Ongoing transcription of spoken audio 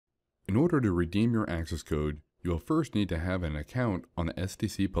In order to redeem your access code, you will first need to have an account on the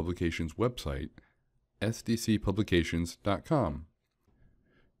SDC Publications website, sdcpublications.com.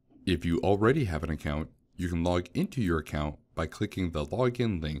 If you already have an account, you can log into your account by clicking the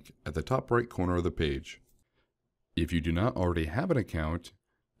Login link at the top right corner of the page. If you do not already have an account,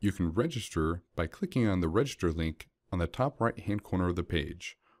 you can register by clicking on the Register link on the top right-hand corner of the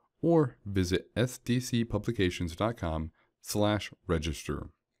page, or visit sdcpublications.com/register.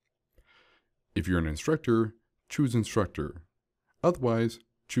 If you're an instructor, choose Instructor. Otherwise,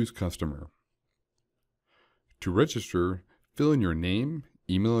 choose Customer. To register, fill in your name,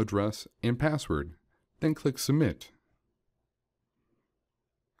 email address, and password, then click Submit.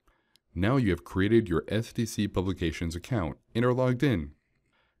 Now you have created your SDC Publications account and are logged in.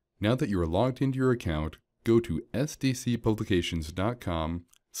 Now that you are logged into your account, go to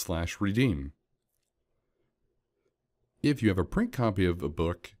sdcpublications.com/redeem. If you have a print copy of a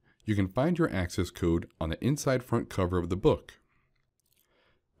book, you can find your access code on the inside front cover of the book.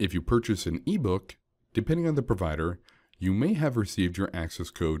 If you purchase an ebook, depending on the provider, you may have received your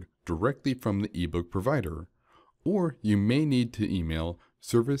access code directly from the ebook provider, or you may need to email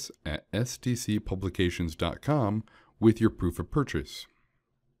service@sdcpublications.com with your proof of purchase.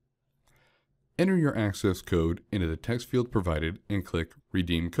 Enter your access code into the text field provided and click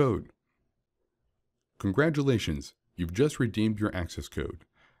Redeem Code. Congratulations, you've just redeemed your access code.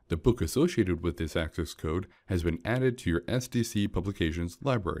 The book associated with this access code has been added to your SDC Publications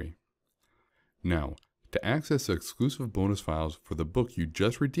library. Now, to access exclusive bonus files for the book you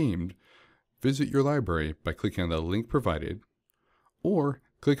just redeemed, visit your library by clicking on the link provided, or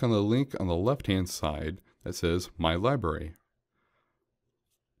click on the link on the left-hand side that says My Library.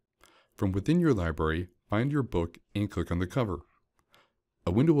 From within your library, find your book and click on the cover.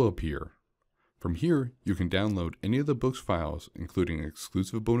 A window will appear. From here, you can download any of the book's files, including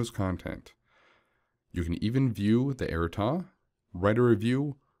exclusive bonus content. You can even view the errata, write a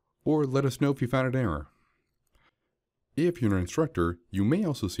review, or let us know if you found an error. If you're an instructor, you may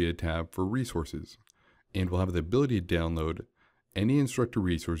also see a tab for resources, and will have the ability to download any instructor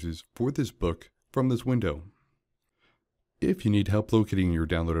resources for this book from this window. If you need help locating your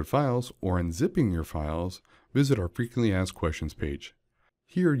downloaded files or unzipping your files, visit our Frequently Asked Questions page.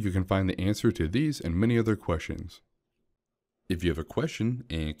 Here you can find the answer to these and many other questions. If you have a question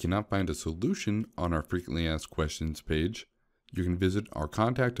and cannot find a solution on our Frequently Asked Questions page, you can visit our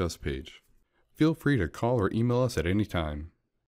Contact Us page. Feel free to call or email us at any time.